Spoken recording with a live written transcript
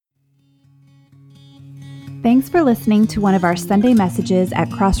Thanks for listening to one of our Sunday messages at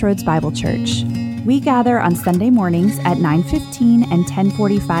Crossroads Bible Church. We gather on Sunday mornings at 9:15 and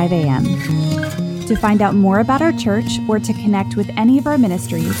 10:45 a.m. To find out more about our church or to connect with any of our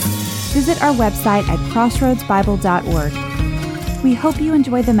ministries, visit our website at crossroadsbible.org. We hope you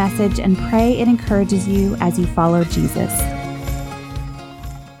enjoy the message and pray it encourages you as you follow Jesus.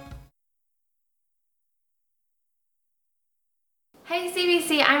 Hey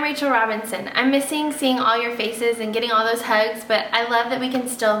CBC, I'm Rachel Robinson. I'm missing seeing all your faces and getting all those hugs, but I love that we can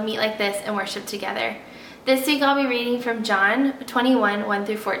still meet like this and worship together. This week I'll be reading from John 21, 1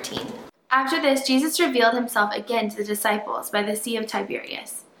 through 14. After this, Jesus revealed himself again to the disciples by the Sea of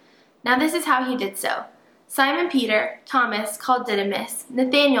Tiberias. Now this is how he did so. Simon Peter, Thomas, called Didymus,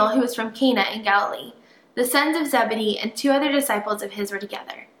 Nathanael, who was from Cana in Galilee, the sons of Zebedee, and 2 other disciples of his were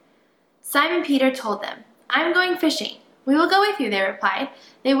together. Simon Peter told them, "I'm going fishing." "We will go with you," they replied.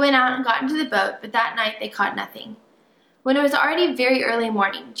 They went out and got into the boat, but that night they caught nothing. When it was already very early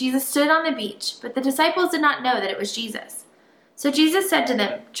morning, Jesus stood on the beach, but the disciples did not know that it was Jesus. So Jesus said to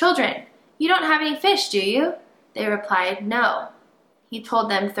them, "Children, you don't have any fish, do you?" They replied, "No." He told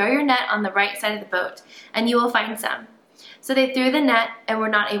them, "Throw your net on the right side of the boat, and you will find some." So they threw the net and were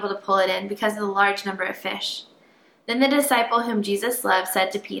not able to pull it in because of the large number of fish. Then the disciple whom Jesus loved said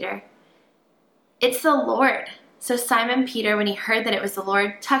to Peter, "It's the Lord." So Simon Peter, when he heard that it was the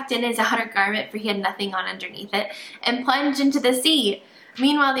Lord, tucked in his outer garment, for he had nothing on underneath it, and plunged into the sea.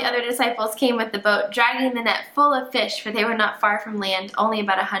 Meanwhile, the other disciples came with the boat, dragging the net full of fish, for they were not far from land, only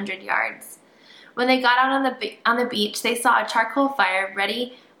about 100 yards. When they got out on the beach, they saw a charcoal fire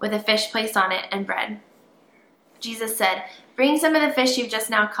ready with a fish placed on it and bread. Jesus said, "Bring some of the fish you've just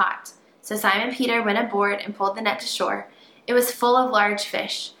now caught." So Simon Peter went aboard and pulled the net to shore. It was full of large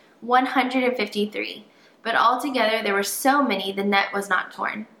fish, 153. But altogether there were so many the net was not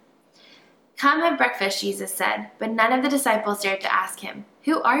torn. "Come have breakfast," Jesus said, but none of the disciples dared to ask him,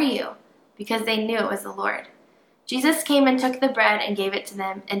 "Who are you?" because they knew it was the Lord. Jesus came and took the bread and gave it to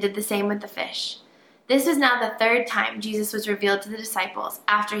them, and did the same with the fish. This was now the 3rd time Jesus was revealed to the disciples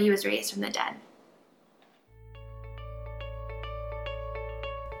after he was raised from the dead.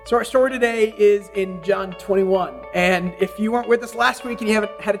 So our story today is in John 21. And if you weren't with us last week and you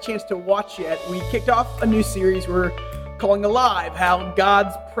haven't had a chance to watch yet, we kicked off a new series we're calling Alive, how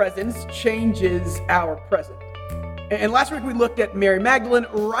God's presence changes our present. And last week we looked at Mary Magdalene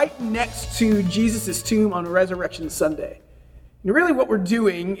right next to Jesus' tomb on Resurrection Sunday. And really what we're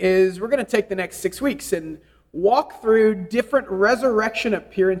doing is we're going to take the next 6 weeks and walk through different resurrection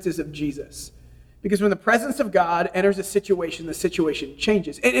appearances of Jesus. Because when the presence of God enters a situation, the situation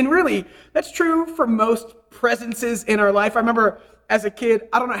changes. And really, that's true for most presences in our life. I remember as a kid,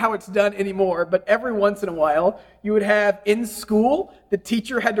 I don't know how it's done anymore, but every once in a while, you would have in school, the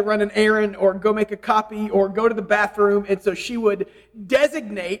teacher had to run an errand or go make a copy or go to the bathroom. And so she would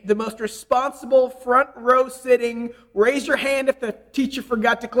designate the most responsible front row sitting, raise your hand if the teacher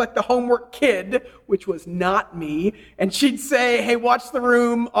forgot to collect the homework kid, which was not me. And she'd say, "Hey, watch the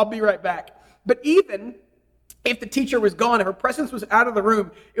room. I'll be right back." But even if the teacher was gone, if her presence was out of the room,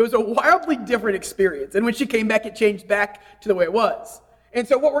 it was a wildly different experience. And when she came back, it changed back to the way it was. And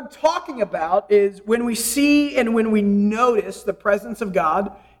so what we're talking about is when we see and when we notice the presence of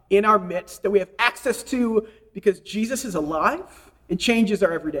God in our midst that we have access to because Jesus is alive, it changes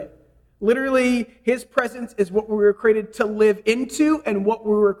our everyday. Literally, his presence is what we were created to live into and what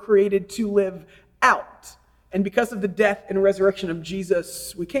we were created to live out. And because of the death and resurrection of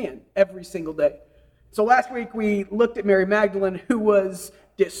Jesus, we can every single day. So last week we looked at Mary Magdalene, who was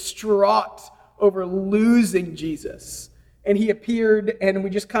distraught over losing Jesus. And he appeared and we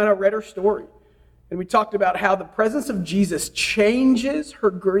just kind of read her story. And we talked about how the presence of Jesus changes her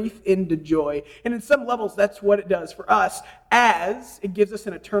grief into joy. And in some levels, that's what it does for us, as it gives us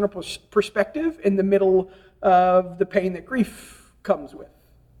an eternal perspective in the middle of the pain that grief comes with,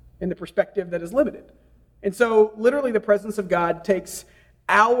 in the perspective that is limited. And so literally the presence of God takes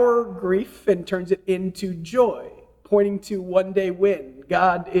our grief and turns it into joy, pointing to one day when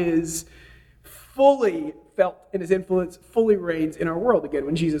God is fully felt and his influence fully reigns in our world again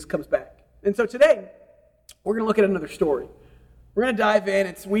when Jesus comes back. And so today we're going to look at another story. We're going to dive in.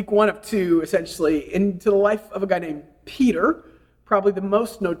 It's week 1 of 2, essentially, into the life of a guy named Peter, probably the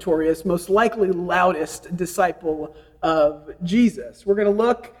most notorious, most likely loudest disciple of Jesus. We're going to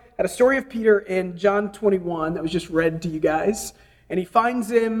look at a story of Peter in John 21 that was just read to you guys, and he finds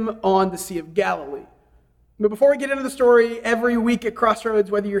him on the Sea of Galilee. But before we get into the story, every week at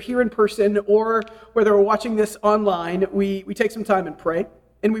Crossroads, whether you're here in person or whether we're watching this online, we take some time and pray.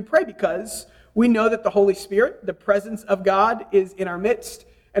 And we pray because we know that the Holy Spirit, the presence of God, is in our midst.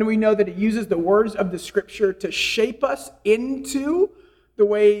 And we know that he uses the words of the scripture to shape us into the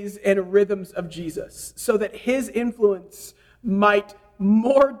ways and rhythms of Jesus so that his influence might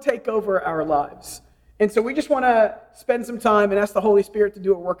more take over our lives. And so we just want to spend some time and ask the Holy Spirit to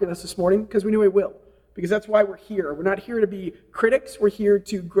do a work in us this morning because we know he will. Because that's why we're here. We're not here to be critics. We're here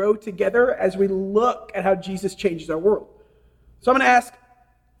to grow together as we look at how Jesus changes our world. So I'm going to ask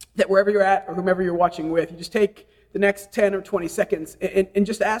that wherever you're at or whomever you're watching with, you just take the next 10 or 20 seconds and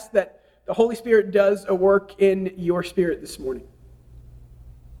just ask that the Holy Spirit does a work in your spirit this morning.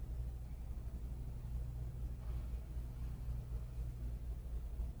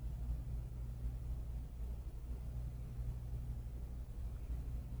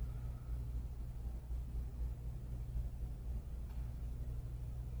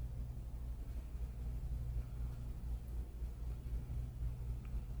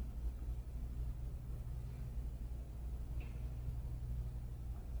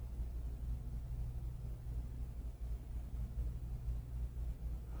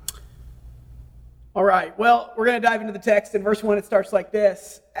 All right, well, we're going to dive into the text. In verse 1, it starts like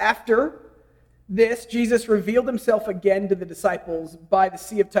this. After this, Jesus revealed himself again to the disciples by the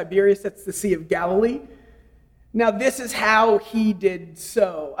Sea of Tiberias. That's the Sea of Galilee. Now, this is how he did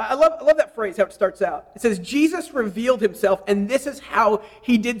so. I love that phrase, how it starts out. It says, Jesus revealed himself, and this is how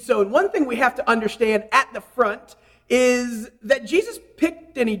he did so. And one thing we have to understand at the front is that Jesus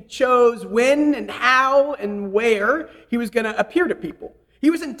picked and he chose when and how and where he was going to appear to people. He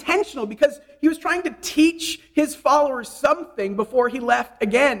was intentional because he was trying to teach his followers something before he left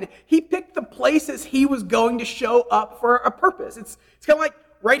again. He picked the places he was going to show up for a purpose. It's kind of like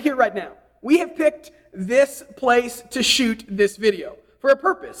right here, right now. We have picked this place to shoot this video for a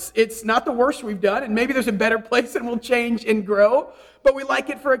purpose. It's not the worst we've done, and maybe there's a better place and we'll change and grow, but we like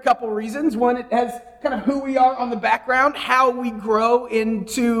it for a couple reasons. One, it has kind of who we are on the background, how we grow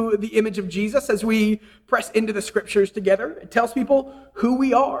into the image of Jesus as we press into the scriptures together. It tells people who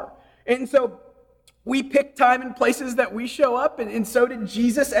we are. And so we pick time and places that we show up, and so did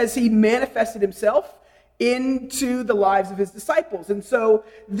Jesus as he manifested himself into the lives of his disciples. And so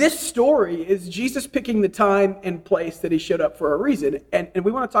this story is Jesus picking the time and place that he showed up for a reason, and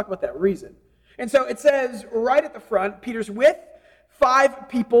we want to talk about that reason. And so it says right at the front, Peter's with 5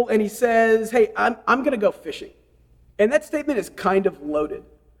 people, and he says, hey, I'm going to go fishing. And that statement is kind of loaded.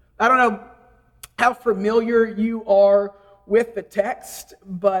 I don't know how familiar you are with the text,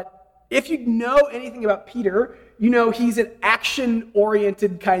 but if you know anything about Peter, you know he's an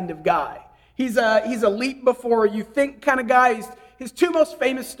action-oriented kind of guy. He's a leap before you think kind of guy. His 2 most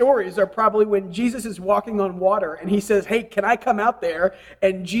famous stories are probably when Jesus is walking on water and he says, hey, can I come out there?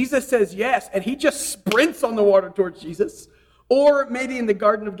 And Jesus says yes, and he just sprints on the water towards Jesus. Or maybe in the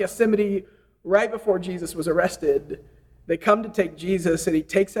Garden of Gethsemane, right before Jesus was arrested, they come to take Jesus and he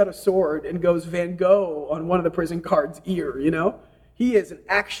takes out a sword and goes Van Gogh on one of the prison guards' ear, you know? He is an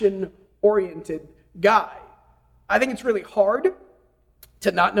action-oriented guy. I think it's really hard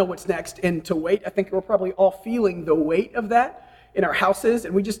to not know what's next and to wait. I think we're probably all feeling the weight of that in our houses,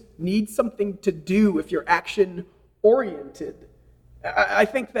 and we just need something to do if you're action-oriented. I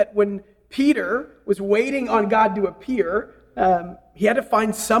think that when Peter was waiting on God to appear, he had to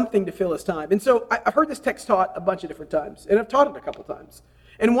find something to fill his time. And so I've heard this text taught a bunch of different times, and I've taught it a couple times.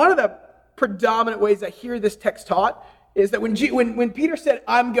 And one of the predominant ways I hear this text taught is that when Peter said,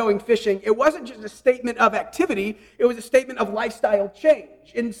 I'm going fishing, it wasn't just a statement of activity, it was a statement of lifestyle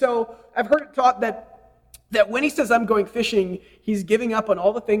change. And so I've heard it taught that when he says, I'm going fishing, he's giving up on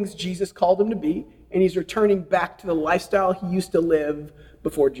all the things Jesus called him to be, and he's returning back to the lifestyle he used to live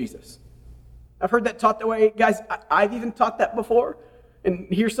before Jesus. I've heard that taught that way. Guys, I've even taught that before. And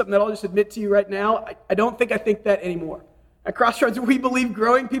here's something that I'll just admit to you right now. I don't think I think that anymore. At Crossroads, we believe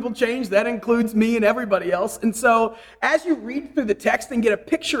growing people change. That includes me and everybody else. And so as you read through the text and get a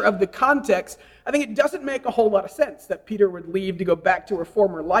picture of the context, I think it doesn't make a whole lot of sense that Peter would leave to go back to a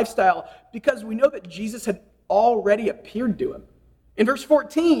former lifestyle because we know that Jesus had already appeared to him. In verse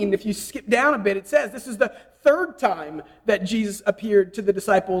 14, if you skip down a bit, it says this is the 3rd time that Jesus appeared to the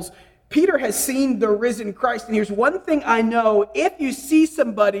disciples. Peter has seen the risen Christ, and here's one thing I know. If you see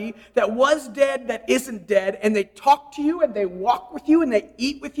somebody that was dead that isn't dead, and they talk to you, and they walk with you, and they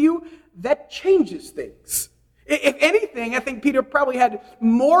eat with you, that changes things. If anything, I think Peter probably had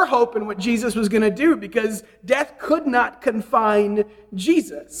more hope in what Jesus was going to do, because death could not confine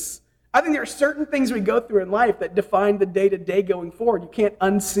Jesus. I think there are certain things we go through in life that define the day-to-day going forward. You can't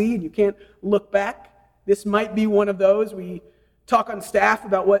unsee, and you can't look back. This might be one of those. We talk on staff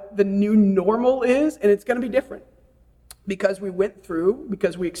about what the new normal is, and it's going to be different because we went through,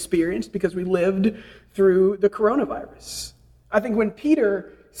 because we experienced, because we lived through the coronavirus. I think when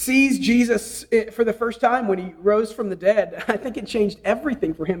Peter sees Jesus for the first time when he rose from the dead, I think it changed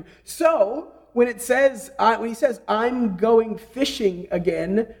everything for him. So when he says, I'm going fishing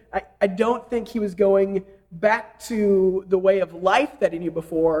again, I don't think he was going back to the way of life that he knew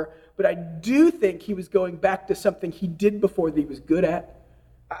before, but I do think he was going back to something he did before that he was good at.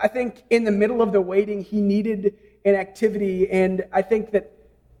 I think in the middle of the waiting, he needed an activity, and I think that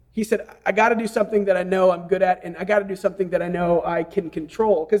he said, I got to do something that I know I'm good at, and I got to do something that I know I can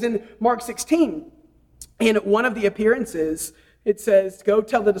control. Because in Mark 16, in one of the appearances, it says, go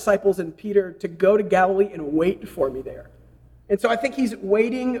tell the disciples and Peter to go to Galilee and wait for me there. And so I think he's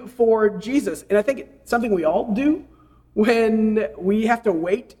waiting for Jesus. And I think it's something we all do when we have to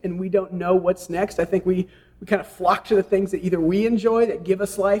wait and we don't know what's next. I think we kind of flock to the things that either we enjoy, that give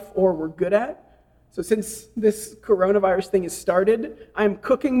us life, or we're good at. So since this coronavirus thing has started, I'm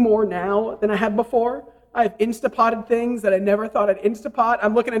cooking more now than I have before. I've Instapotted things that I never thought I'd Instapot.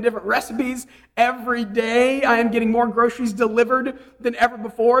 I'm looking at different recipes every day. I am getting more groceries delivered than ever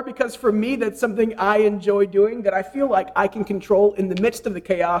before because for me, that's something I enjoy doing that I feel like I can control in the midst of the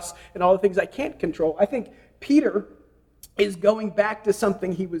chaos and all the things I can't control. I think Peter is going back to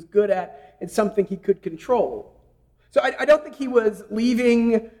something he was good at and something he could control. So I don't think he was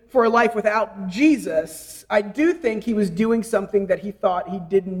leaving for a life without Jesus. I do think he was doing something that he thought he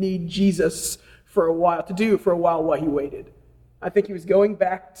didn't need Jesus for a while while he waited. I think he was going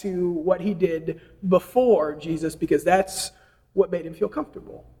back to what he did before Jesus because that's what made him feel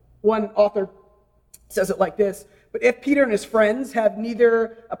comfortable. One author says it like this, but if Peter and his friends have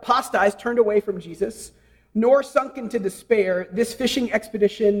neither apostatized, turned away from Jesus, nor sunk into despair, this fishing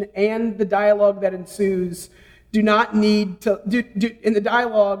expedition and the dialogue that ensues do not read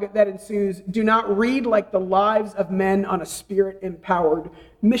like the lives of men on a spirit-empowered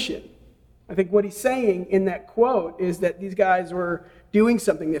mission. I think what he's saying in that quote is that these guys were doing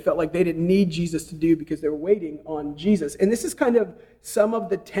something they felt like they didn't need Jesus to do because they were waiting on Jesus. And this is kind of some of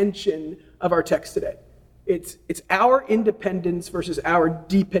the tension of our text today. It's our independence versus our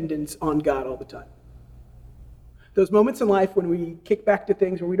dependence on God all the time. Those moments in life when we kick back to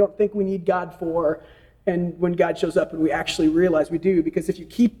things where we don't think we need God for, and when God shows up and we actually realize we do. Because if you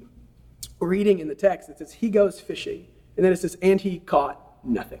keep reading in the text, it says, he goes fishing. And then it says, and he caught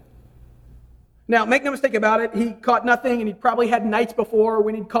nothing. Now, make no mistake about it, he caught nothing, and he probably had nights before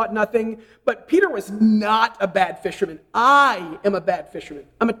when he'd caught nothing. But Peter was not a bad fisherman. I am a bad fisherman.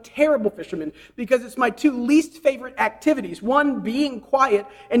 I'm a terrible fisherman because it's my two least favorite activities. One, being quiet,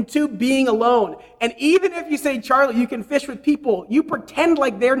 and two, being alone. And even if you say, Charlie, you can fish with people, you pretend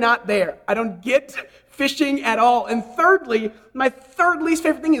like they're not there. I don't get fishing at all. And thirdly, my third least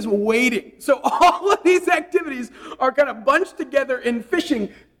favorite thing is waiting. So all of these activities are kind of bunched together in fishing.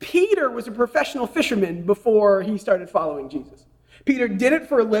 Peter was a professional fisherman before he started following Jesus. Peter did it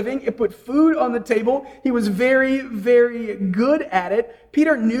for a living. It put food on the table. He was very, very good at it.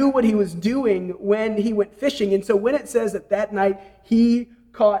 Peter knew what he was doing when he went fishing. And so when it says that night he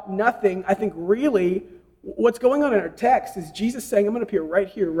caught nothing, I think really what's going on in our text is Jesus saying, I'm going to appear right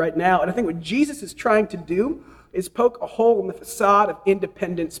here, right now. And I think what Jesus is trying to do is poke a hole in the facade of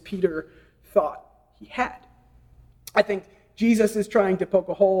independence Peter thought he had. I think Jesus is trying to poke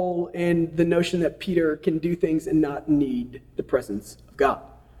a hole in the notion that Peter can do things and not need the presence of God.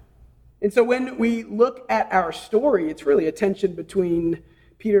 And so when we look at our story, it's really a tension between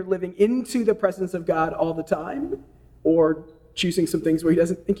Peter living into the presence of God all the time or choosing some things where he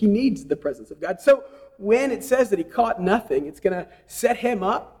doesn't think he needs the presence of God. So when it says that he caught nothing, it's going to set him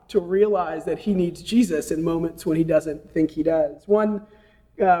up to realize that he needs Jesus in moments when he doesn't think he does. One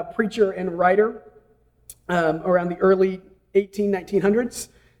preacher and writer around the early 1900s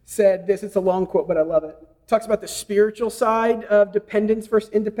said this. It's a long quote, but I love it. Talks about the spiritual side of dependence versus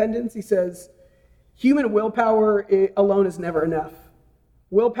independence. He says, human willpower alone is never enough.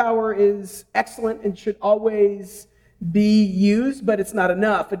 Willpower is excellent and should always be used, but it's not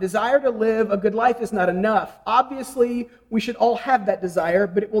enough. A desire to live a good life is not enough. Obviously, we should all have that desire,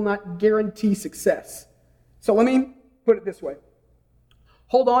 but it will not guarantee success. So let me put it this way.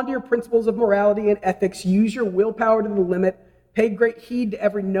 Hold on to your principles of morality and ethics. Use your willpower to the limit. Pay great heed to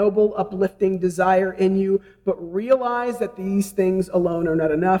every noble, uplifting desire in you, but realize that these things alone are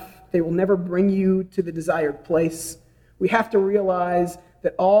not enough. They will never bring you to the desired place. We have to realize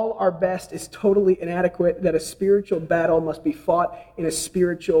that all our best is totally inadequate, that a spiritual battle must be fought in a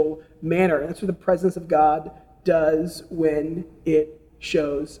spiritual manner. And that's what the presence of God does when it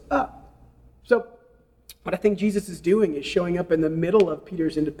shows up. So what I think Jesus is doing is showing up in the middle of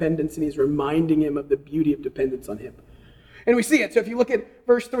Peter's independence, and he's reminding him of the beauty of dependence on him. And we see it. So if you look at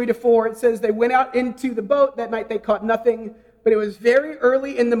verse 3-4, it says, they went out into the boat. That night they caught nothing, but it was very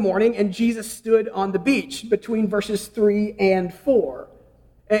early in the morning, and Jesus stood on the beach between verses 3 and 4.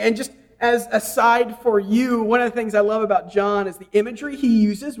 And just as a side for you, one of the things I love about John is the imagery he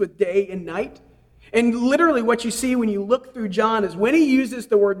uses with day and night. And literally what you see when you look through John is when he uses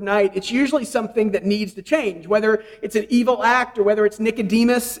the word night, it's usually something that needs to change, whether it's an evil act or whether it's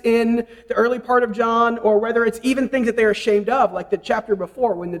Nicodemus in the early part of John, or whether it's even things that they're ashamed of, like the chapter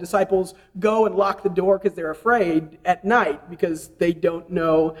before when the disciples go and lock the door because they're afraid at night because they don't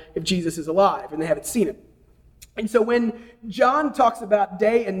know if Jesus is alive and they haven't seen him. And so when John talks about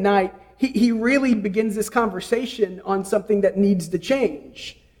day and night, he really begins this conversation on something that needs to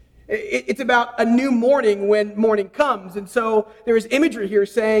change. It's about a new morning when morning comes. And so there is imagery here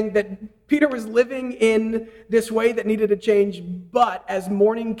saying that Peter was living in this way that needed to change, but as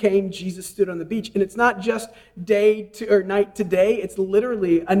morning came, Jesus stood on the beach. And it's not just night to day, it's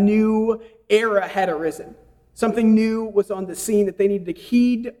literally a new era had arisen. Something new was on the scene that they needed to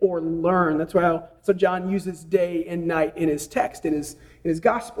heed or learn. That's why so John uses day and night in his text, in his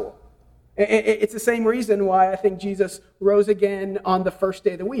gospel. It's the same reason why I think Jesus rose again on the first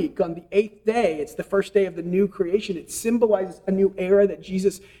day of the week. On the 8th day, it's the first day of the new creation. It symbolizes a new era that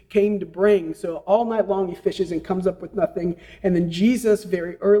Jesus came to bring. So all night long he fishes and comes up with nothing. And then Jesus,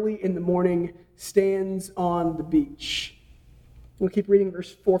 very early in the morning, stands on the beach. We'll keep reading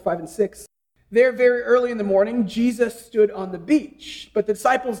verse 4, 5, and 6. There, very early in the morning, Jesus stood on the beach. But the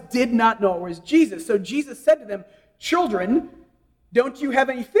disciples did not know it was Jesus. So Jesus said to them, "Children, don't you have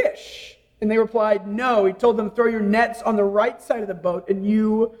any fish?" And they replied, "No." He told them, "Throw your nets on the right side of the boat and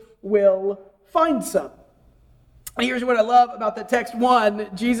you will find some." And here's what I love about that text. One,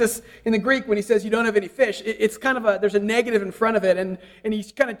 Jesus in the Greek, when he says you don't have any fish, it's kind of there's a negative in front of it. And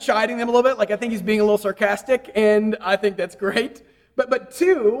he's kind of chiding them a little bit. Like I think he's being a little sarcastic, and I think that's great. But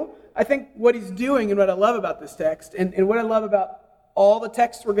two, I think what he's doing and what I love about this text, and what I love about all the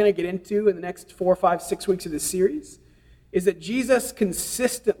texts we're going to get into in the next 4, 5, 6 weeks of this series, is that Jesus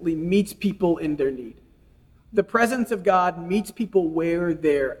consistently meets people in their need. The presence of God meets people where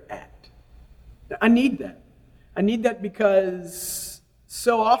they're at. Now, I need that. I need that because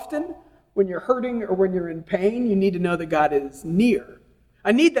so often when you're hurting or when you're in pain, you need to know that God is near.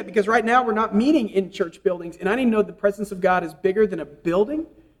 I need that because right now we're not meeting in church buildings, and I need to know the presence of God is bigger than a building.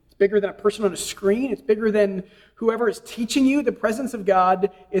 It's bigger than a person on a screen. It's bigger than whoever is teaching you. The presence of God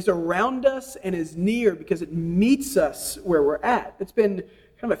is around us and is near because it meets us where we're at. It's been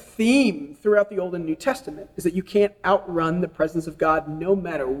kind of a theme throughout the Old and New Testament, is that you can't outrun the presence of God no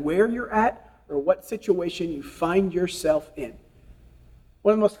matter where you're at or what situation you find yourself in.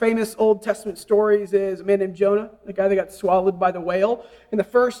 One of the most famous Old Testament stories is a man named Jonah, the guy that got swallowed by the whale. In the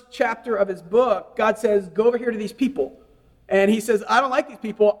first chapter of his book, God says, "Go over here to these people." And he says, "I don't like these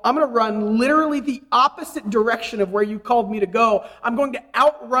people. I'm going to run literally the opposite direction of where you called me to go. I'm going to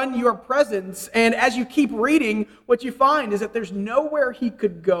outrun your presence." And as you keep reading, what you find is that there's nowhere he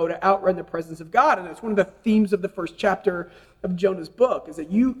could go to outrun the presence of God. And that's one of the themes of the first chapter of Jonah's book, is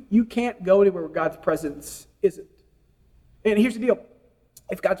that you can't go anywhere where God's presence isn't. And here's the deal.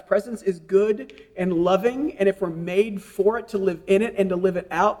 If God's presence is good and loving, and if we're made for it to live in it and to live it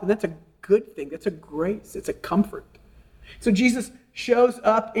out, then that's a good thing. That's a grace. It's a comfort. So Jesus shows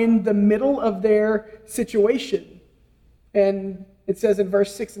up in the middle of their situation. And it says in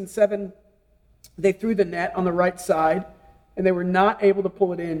verse 6 and 7, they threw the net on the right side, and they were not able to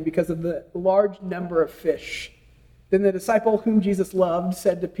pull it in because of the large number of fish. Then the disciple whom Jesus loved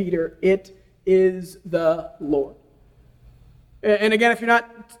said to Peter, "It is the Lord." And again, if you're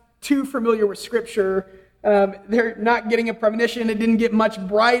not too familiar with Scripture, they're not getting a premonition. It didn't get much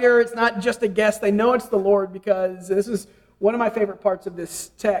brighter. It's not just a guess. They know it's the Lord, because this is one of my favorite parts of this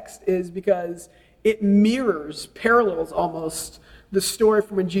text, is because it parallels almost the story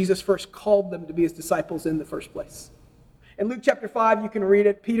from when Jesus first called them to be his disciples in the first place. In Luke chapter 5, you can read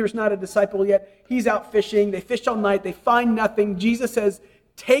it. Peter's not a disciple yet. He's out fishing. They fish all night. They find nothing. Jesus says,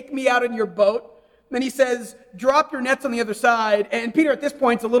 "Take me out in your boat." Then he says, "Drop your nets on the other side." And Peter at this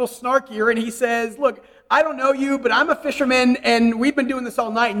point is a little snarkier, and he says, "Look, I don't know you, but I'm a fisherman, and we've been doing this all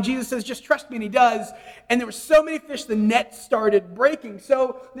night." And Jesus says, "Just trust me," and he does. And there were so many fish, the net started breaking.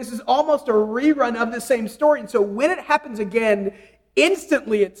 So this is almost a rerun of the same story. And so when it happens again,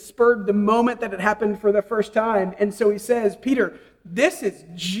 instantly it spurred the moment that it happened for the first time. And so he says, "Peter, this is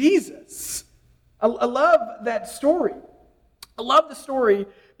Jesus." I love that story. I love the story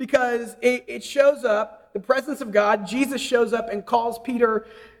because it shows up, the presence of God. Jesus shows up and calls Peter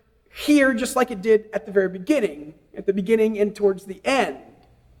here just like it did at the very beginning. At the beginning and towards the end,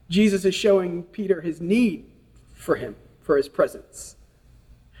 Jesus is showing Peter his need for him, for his presence.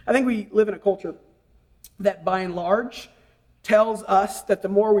 I think we live in a culture that by and large tells us that the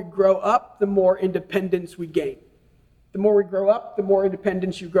more we grow up, the more independence we gain. The more we grow up, the more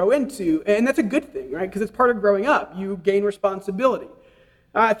independence you grow into. And that's a good thing, right? Because it's part of growing up. You gain responsibility.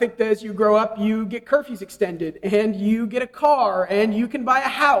 I think that as you grow up, you get curfews extended, and you get a car, and you can buy a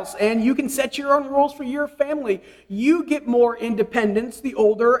house, and you can set your own rules for your family. You get more independence the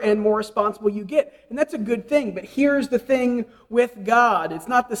older and more responsible you get. And that's a good thing. But here's the thing with God. It's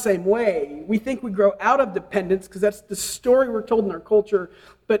not the same way. We think we grow out of dependence because that's the story we're told in our culture.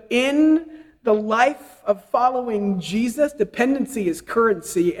 But in the life of following Jesus, dependency is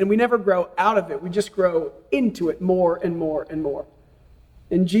currency, and we never grow out of it. We just grow into it more and more and more.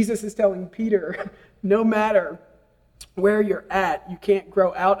 And Jesus is telling Peter, no matter where you're at, you can't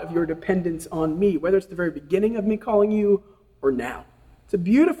grow out of your dependence on me, whether it's the very beginning of me calling you or now. It's a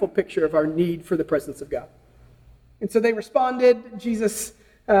beautiful picture of our need for the presence of God. And so they responded. Jesus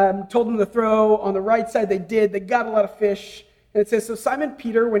told them to throw on the right side. They did. They got a lot of fish. And it says, so Simon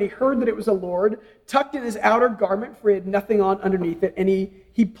Peter, when he heard that it was the Lord, tucked in his outer garment, for he had nothing on underneath it, and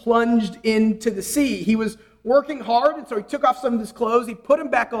he plunged into the sea. He was working hard, and so he took off some of his clothes, he put them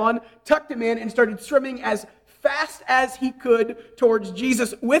back on, tucked him in, and started swimming as fast as he could towards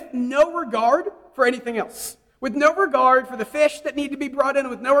Jesus with no regard for anything else. With no regard for the fish that need to be brought in,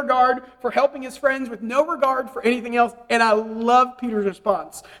 with no regard for helping his friends, with no regard for anything else. And I love Peter's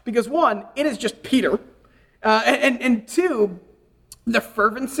response. Because one, it is just Peter. And two, the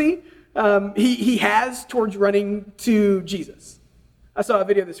fervency he has towards running to Jesus. I saw a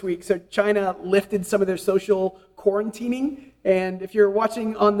video this week. So China lifted some of their social quarantining. And if you're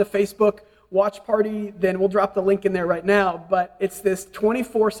watching on the Facebook watch party, then we'll drop the link in there right now. But it's this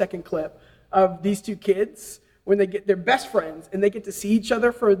 24-second clip of these two kids when they get their best friends and they get to see each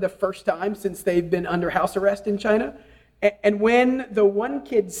other for the first time since they've been under house arrest in China. And when the one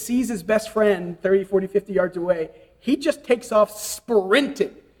kid sees his best friend 30, 40, 50 yards away, he just takes off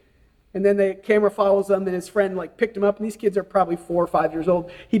sprinting. And then the camera follows them, and his friend picked him up, and these kids are probably 4 or 5 years old.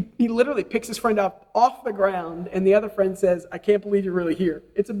 He literally picks his friend up off the ground, and the other friend says, I can't believe you're really here.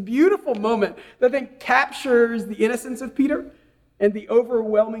 It's a beautiful moment that I think captures the innocence of Peter and the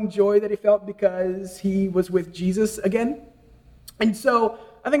overwhelming joy that he felt because he was with Jesus again. And so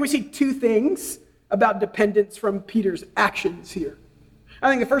I think we see two things about dependence from Peter's actions here. I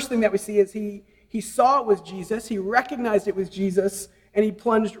think the first thing that we see is he saw it was Jesus, he recognized it was Jesus, and he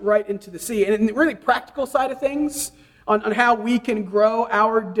plunged right into the sea. And in the really practical side of things, on how we can grow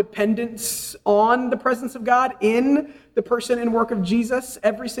our dependence on the presence of God in the person and work of Jesus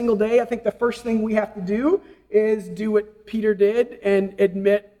every single day, I think the first thing we have to do is do what Peter did and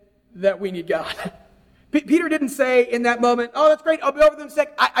admit that we need God. Peter didn't say in that moment, oh, that's great, I'll be over there in a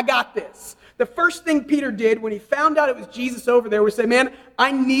sec, I got this. The first thing Peter did when he found out it was Jesus over there was say, man,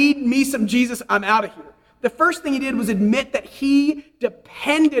 I need me some Jesus, I'm out of here. The first thing he did was admit that he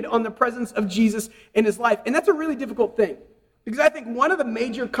depended on the presence of Jesus in his life. And that's a really difficult thing. Because I think one of the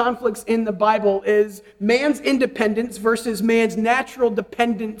major conflicts in the Bible is man's independence versus man's natural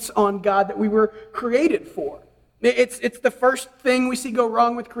dependence on God that we were created for. It's the first thing we see go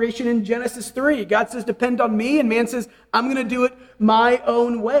wrong with creation in Genesis 3. God says, depend on me, and man says, I'm going to do it my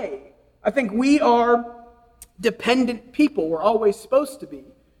own way. I think we are dependent people. We're always supposed to be.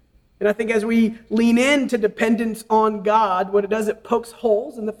 And I think as we lean into dependence on God, what it does, it pokes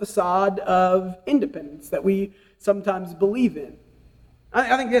holes in the facade of independence that we sometimes believe in.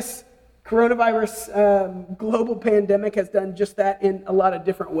 I think this coronavirus global pandemic has done just that in a lot of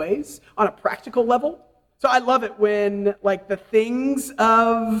different ways on a practical level. So I love it when the things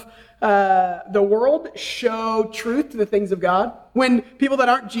of the world show truth to the things of God. When people that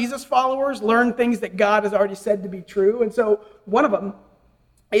aren't Jesus followers learn things that God has already said to be true. And so one of them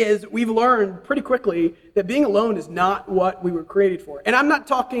is we've learned pretty quickly that being alone is not what we were created for. And I'm not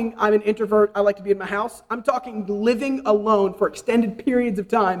talking, I'm an introvert, I like to be in my house. I'm talking living alone for extended periods of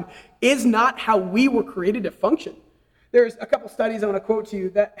time is not how we were created to function. There's a couple studies I want to quote to you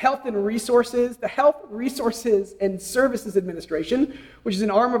that the Health Resources and Services Administration, which is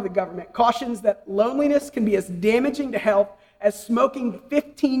an arm of the government, cautions that loneliness can be as damaging to health as smoking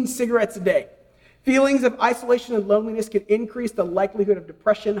 15 cigarettes a day. Feelings of isolation and loneliness can increase the likelihood of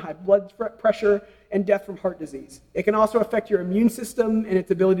depression, high blood pressure, and death from heart disease. It can also affect your immune system and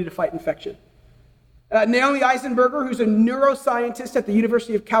its ability to fight infection. Naomi Eisenberger, who's a neuroscientist at the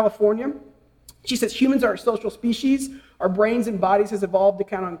University of California, she says humans are a social species. Our brains and bodies has evolved to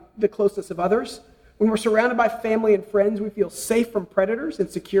count on the closeness of others. When we're surrounded by family and friends, we feel safe from predators and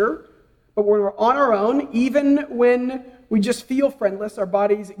secure. But when we're on our own, even when we just feel friendless, our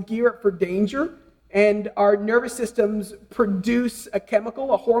bodies gear up for danger. And our nervous systems produce a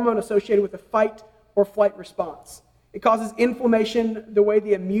chemical, a hormone associated with a fight or flight response. It causes inflammation, the way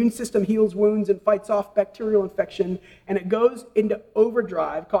the immune system heals wounds and fights off bacterial infection, and it goes into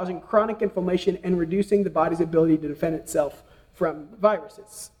overdrive, causing chronic inflammation and reducing the body's ability to defend itself from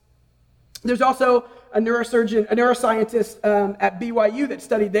viruses. There's also a neuroscientist at BYU that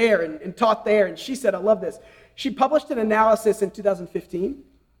studied there and taught there, and she said, I love this. She published an analysis in 2015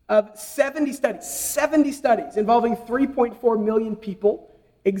 of 70 studies involving 3.4 million people,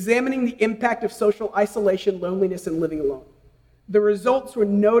 examining the impact of social isolation, loneliness, and living alone. The results were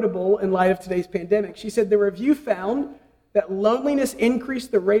notable in light of today's pandemic. She said the review found that loneliness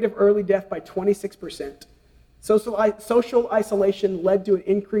increased the rate of early death by 26%. Social isolation led to an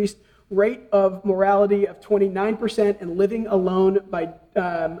increased rate of mortality of 29% and living alone by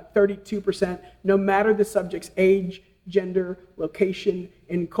 32%, no matter the subject's age, gender, location,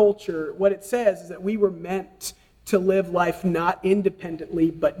 and culture. What it says is that we were meant to live life not independently,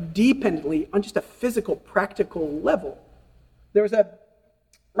 but dependently on just a physical, practical level. There was an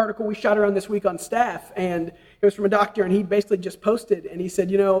article we shot around this week on staff, and it was from a doctor, and he basically just posted, and he said,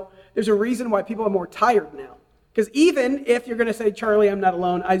 there's a reason why people are more tired now. Because even if you're going to say, Charlie, I'm not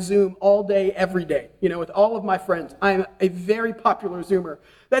alone, I Zoom all day, every day, with all of my friends. I'm a very popular Zoomer.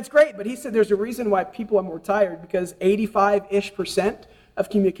 That's great, but he said there's a reason why people are more tired, because 85-ish% of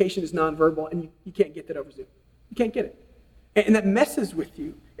communication is nonverbal, and you can't get that over Zoom. You can't get it. And that messes with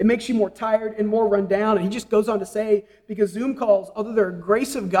you. It makes you more tired and more run down. And he just goes on to say, because Zoom calls, although they're a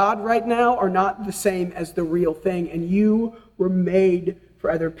grace of God right now, are not the same as the real thing. And you were made for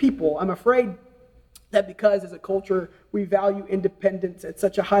other people. I'm afraid that because as a culture we value independence at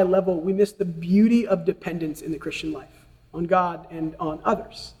such a high level, we miss the beauty of dependence in the Christian life on God and on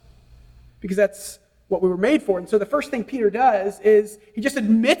others. Because that's what we were made for. And so the first thing Peter does is he just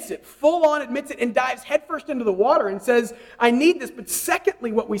admits it, full on admits it, and dives headfirst into the water and says, I need this. But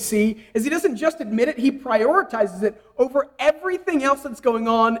secondly, what we see is he doesn't just admit it, he prioritizes it over everything else that's going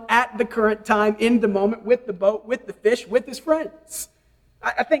on at the current time, in the moment, with the boat, with the fish, with his friends.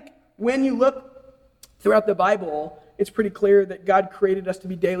 I think when you look throughout the Bible, it's pretty clear that God created us to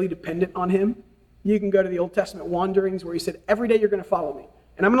be daily dependent on him. You can go to the Old Testament wanderings where he said, every day you're going to follow me.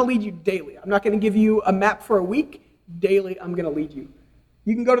 And I'm going to lead you daily. I'm not going to give you a map for a week. Daily, I'm going to lead you.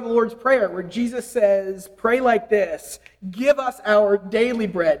 You can go to the Lord's Prayer where Jesus says, pray like this, give us our daily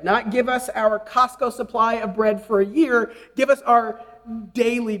bread, not give us our Costco supply of bread for a year, give us our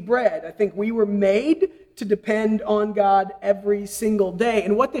daily bread. I think we were made to depend on God every single day.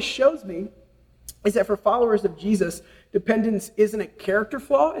 And what this shows me is that for followers of Jesus, dependence isn't a character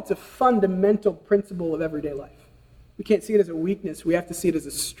flaw, it's a fundamental principle of everyday life. We can't see it as a weakness. We have to see it as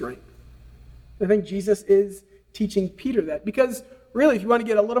a strength. I think Jesus is teaching Peter that. Because really, if you want to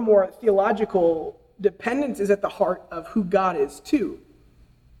get a little more theological, dependence is at the heart of who God is too.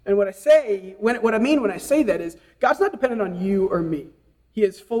 And what I mean when I say that is, God's not dependent on you or me. He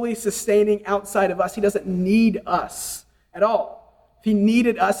is fully sustaining outside of us. He doesn't need us at all. If he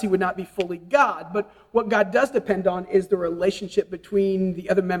needed us, he would not be fully God. But what God does depend on is the relationship between the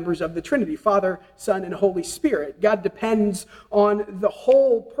other members of the Trinity, Father, Son, and Holy Spirit. God depends on the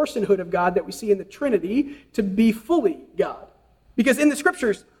whole personhood of God that we see in the Trinity to be fully God. Because in the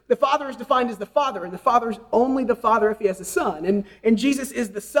Scriptures, the Father is defined as the Father, and the Father is only the Father if he has a Son. And Jesus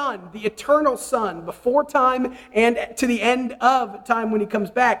is the Son, the eternal Son, before time and to the end of time when he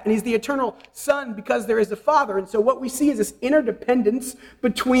comes back. And he's the eternal Son because there is a Father. And so what we see is this interdependence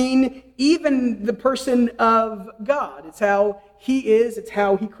between even the person of God. It's how he is, it's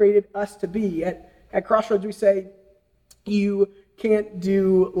how he created us to be. At Crossroads, we say, you can't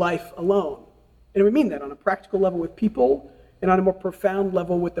do life alone. And we mean that on a practical level with people, and on a more profound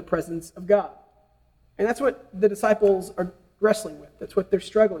level with the presence of God. And that's what the disciples are wrestling with. That's what they're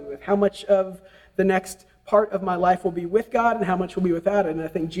struggling with. How much of the next part of my life will be with God and how much will be without it? And I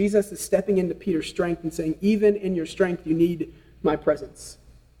think Jesus is stepping into Peter's strength and saying, even in your strength, you need my presence.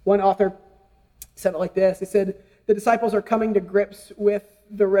 One author said it like this. He said, the disciples are coming to grips with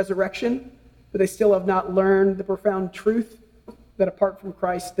the resurrection, but they still have not learned the profound truth that apart from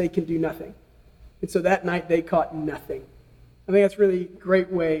Christ, they can do nothing. And so that night, they caught nothing. I think that's a really great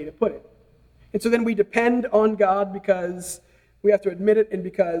way to put it. And so then we depend on God because we have to admit it, and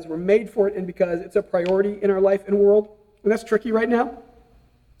because we're made for it, and because it's a priority in our life and world. And that's tricky right now,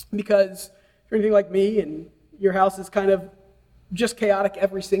 because if you're anything like me and your house is kind of just chaotic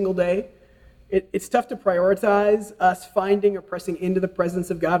every single day, it's tough to prioritize us finding or pressing into the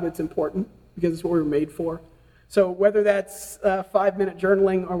presence of God, but it's important because it's what we were made for. So whether that's 5-minute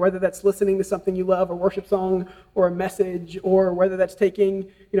journaling, or whether that's listening to something you love, a worship song or a message, or whether that's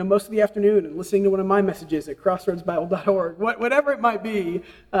taking most of the afternoon and listening to one of my messages at crossroadsbible.org, whatever it might be,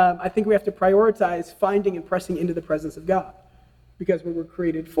 I think we have to prioritize finding and pressing into the presence of God because we were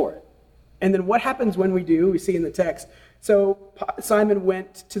created for it. And then what happens when we do, we see in the text. So Simon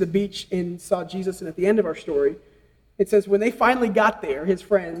went to the beach and saw Jesus, and at the end of our story, it says when they finally got there, his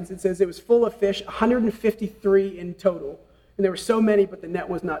friends, it says it was full of fish, 153 in total. And there were so many, but the net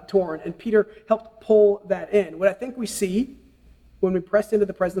was not torn. And Peter helped pull that in. What I think we see when we press into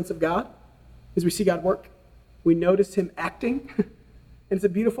the presence of God is we see God work. We notice him acting, and it's a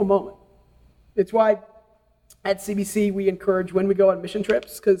beautiful moment. It's why at CBC we encourage when we go on mission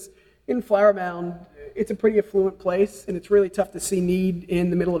trips, because in Flower Mound, it's a pretty affluent place, and it's really tough to see need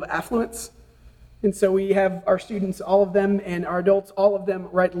in the middle of affluence. And so we have our students, all of them, and our adults, all of them,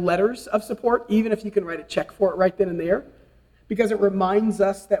 write letters of support, even if you can write a check for it right then and there, because it reminds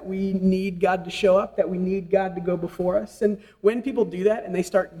us that we need God to show up, that we need God to go before us. And when people do that and they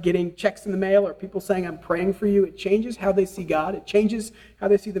start getting checks in the mail or people saying, I'm praying for you, it changes how they see God. It changes how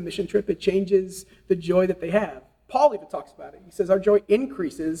they see the mission trip. It changes the joy that they have. Paul even talks about it. He says our joy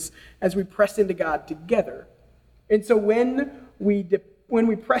increases as we press into God together. And so when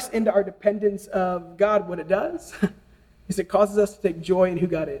we press into our dependence of God, what it does is it causes us to take joy in who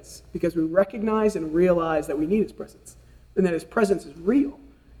God is, because we recognize and realize that we need his presence and that his presence is real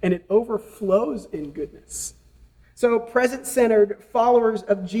and it overflows in goodness. So present-centered followers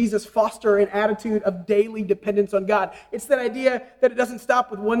of Jesus foster an attitude of daily dependence on God. It's that idea that it doesn't stop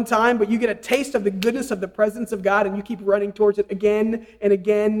with one time, but you get a taste of the goodness of the presence of God and you keep running towards it again and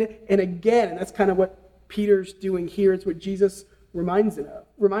again and again. And that's kind of what Peter's doing here. It's what Jesus reminds him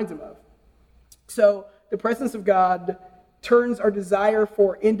of. So the presence of God turns our desire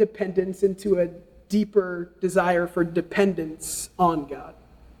for independence into a deeper desire for dependence on God.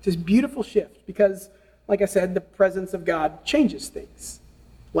 It's this beautiful shift because, like I said, the presence of God changes things.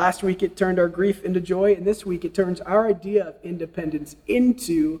 Last week it turned our grief into joy, and this week it turns our idea of independence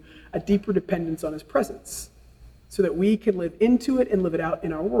into a deeper dependence on his presence so that we can live into it and live it out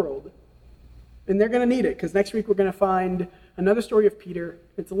in our world. And they're going to need it, because next week we're going to find another story of Peter.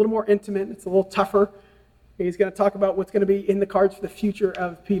 It's a little more intimate. It's a little tougher. He's going to talk about what's going to be in the cards for the future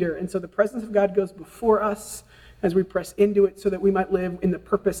of Peter. And so the presence of God goes before us as we press into it so that we might live in the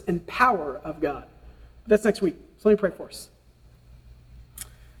purpose and power of God. But that's next week. So let me pray for us.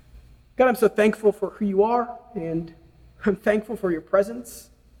 God, I'm so thankful for who you are, and I'm thankful for your presence.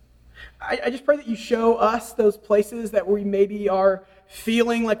 I just pray that you show us those places that we maybe are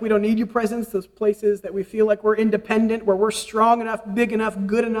feeling like we don't need your presence, those places that we feel like we're independent, where we're strong enough, big enough,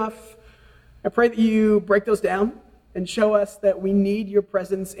 good enough. I pray that you break those down and show us that we need your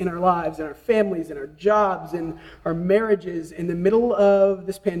presence in our lives, in our families, in our jobs, in our marriages, in the middle of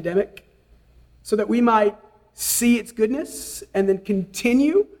this pandemic, so that we might see its goodness and then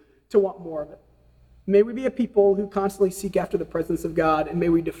continue to want more of it. May we be a people who constantly seek after the presence of God, and may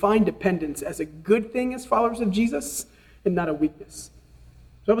we define dependence as a good thing as followers of Jesus and not a weakness.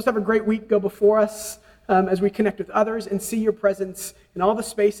 So help us have a great week go before us as we connect with others and see your presence in all the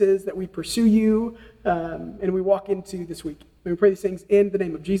spaces that we pursue you and we walk into this week. May we pray these things in the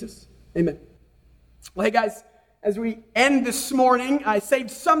name of Jesus. Amen. Well, hey guys, as we end this morning, I saved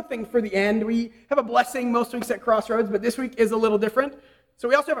something for the end. We have a blessing most weeks at Crossroads, but this week is a little different. So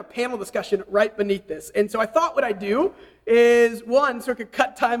we also have a panel discussion right beneath this. And so I thought what I'd do is, one, so I could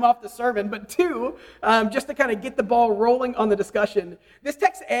cut time off the sermon, but two, just to kind of get the ball rolling on the discussion. This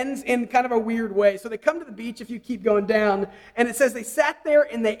text ends in kind of a weird way. So they come to the beach, if you keep going down, and it says they sat there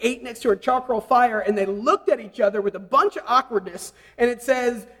and they ate next to a charcoal fire and they looked at each other with a bunch of awkwardness. And it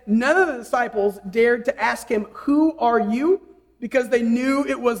says none of the disciples dared to ask him, "Who are you?" because they knew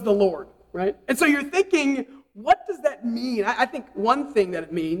it was the Lord, right? And so you're thinking, what does that mean? I think one thing that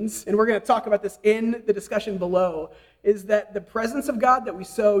it means, and we're going to talk about this in the discussion below, is that the presence of God that we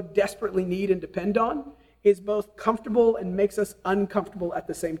so desperately need and depend on is both comfortable and makes us uncomfortable at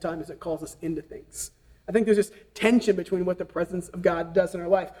the same time as it calls us into things. I think there's this tension between what the presence of God does in our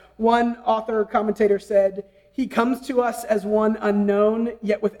life. One author, commentator said, "He comes to us as one unknown,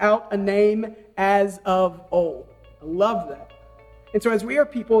 yet without a name, as of old." I love that. And so as we are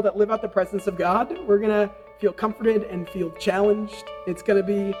people that live out the presence of God, we're going to feel comforted and feel challenged. It's going to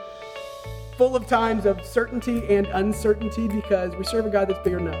be full of times of certainty and uncertainty because we serve a God that's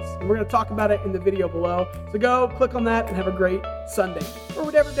bigger than us. And we're going to talk about it in the video below. So go click on that and have a great Sunday or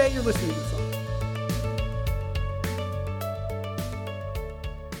whatever day you're listening to this on.